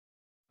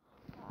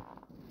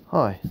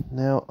Hi,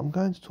 now I'm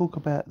going to talk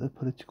about the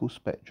political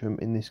spectrum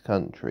in this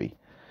country.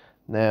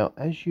 Now,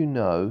 as you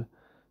know,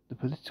 the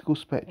political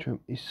spectrum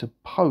is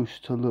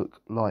supposed to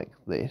look like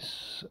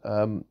this.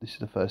 This is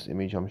the first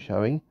image I'm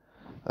showing.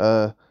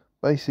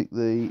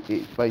 Basically,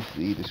 it's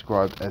basically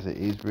described as it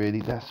is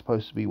really. That's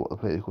supposed to be what the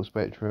political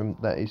spectrum,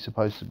 that is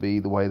supposed to be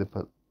the way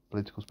the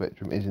political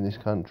spectrum is in this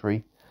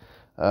country.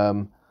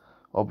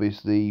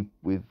 Obviously,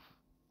 with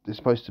the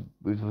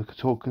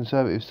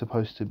Conservatives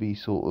supposed to be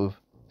sort of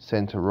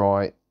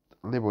centre-right,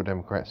 Liberal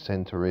Democrats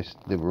centrist,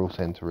 Liberal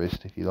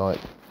Centreist if you like,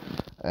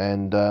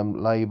 and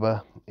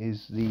Labour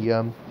is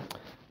the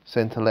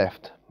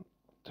centre-left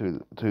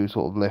to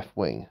sort of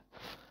left-wing.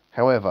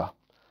 However,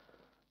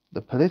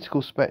 the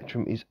political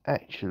spectrum is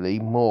actually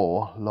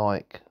more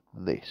like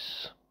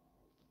this.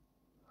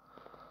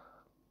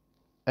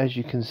 As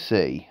you can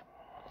see,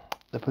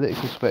 the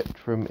political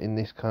spectrum in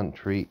this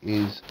country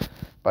is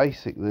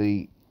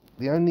basically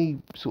the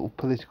only sort of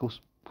political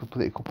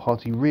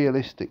party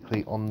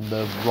realistically on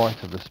the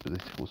right of the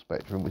political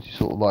spectrum, which is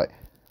sort of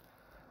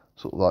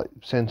like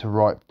centre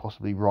right,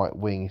 possibly right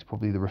wing, is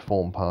probably the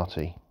Reform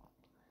Party.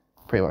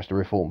 Pretty much the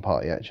Reform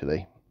Party,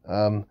 actually.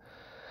 The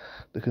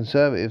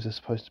Conservatives are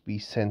supposed to be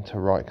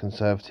centre right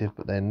conservative,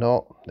 but they're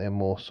not. They're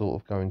more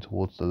sort of going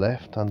towards the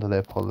left under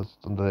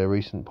their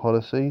recent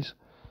policies.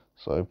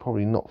 So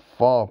probably not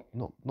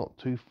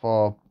too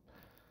far,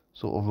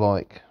 sort of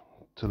like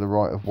to the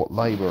right of what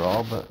Labour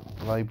are, but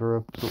Labour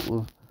are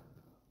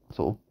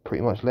sort of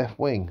pretty much left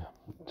wing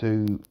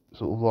to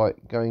sort of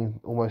like going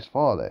almost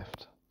far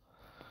left.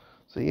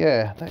 So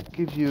yeah, that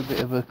gives you a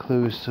bit of a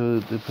clue as to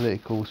the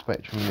political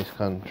spectrum in this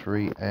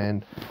country,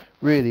 and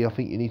really I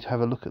think you need to have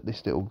a look at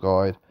this little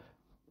guide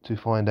to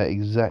find out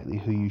exactly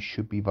who you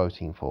should be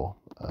voting for.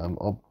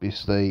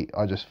 Obviously,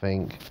 I just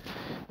think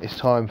it's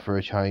time for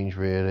a change,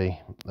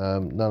 really.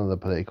 None of the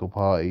political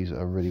parties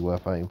are really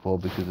worth voting for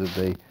because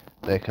of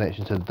their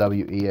connection to the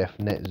WEF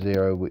net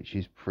zero, which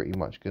is pretty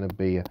much going to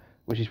be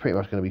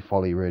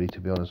folly, really, to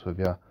be honest with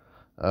you.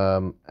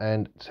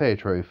 And to tell you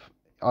the truth,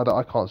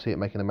 I can't see it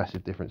making a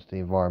massive difference to the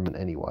environment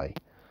anyway.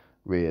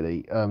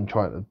 Really,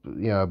 trying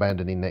to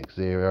abandoning net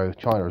zero.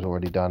 China has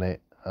already done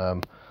it.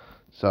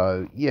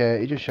 So yeah,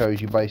 it just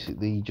shows you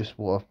basically just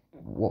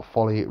what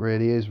folly it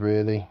really is.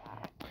 Really,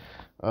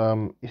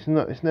 it's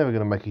never going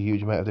to make a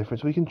huge amount of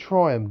difference. We can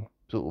try and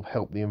sort of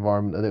help the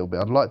environment a little bit.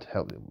 I'd like to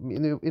help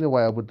in a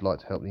way. I would like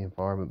to help the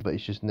environment, but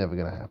it's just never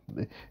going to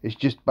happen. It's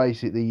just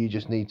basically you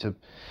just need to.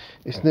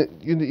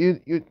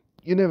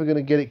 You're never going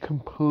to get it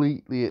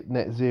completely at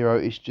net zero.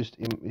 It's just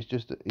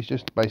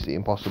basically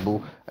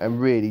impossible, and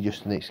really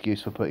just an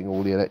excuse for putting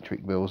all the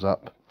electric bills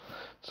up,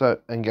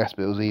 and gas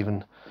bills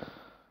even.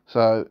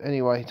 So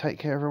anyway, take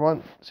care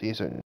everyone. See you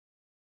soon.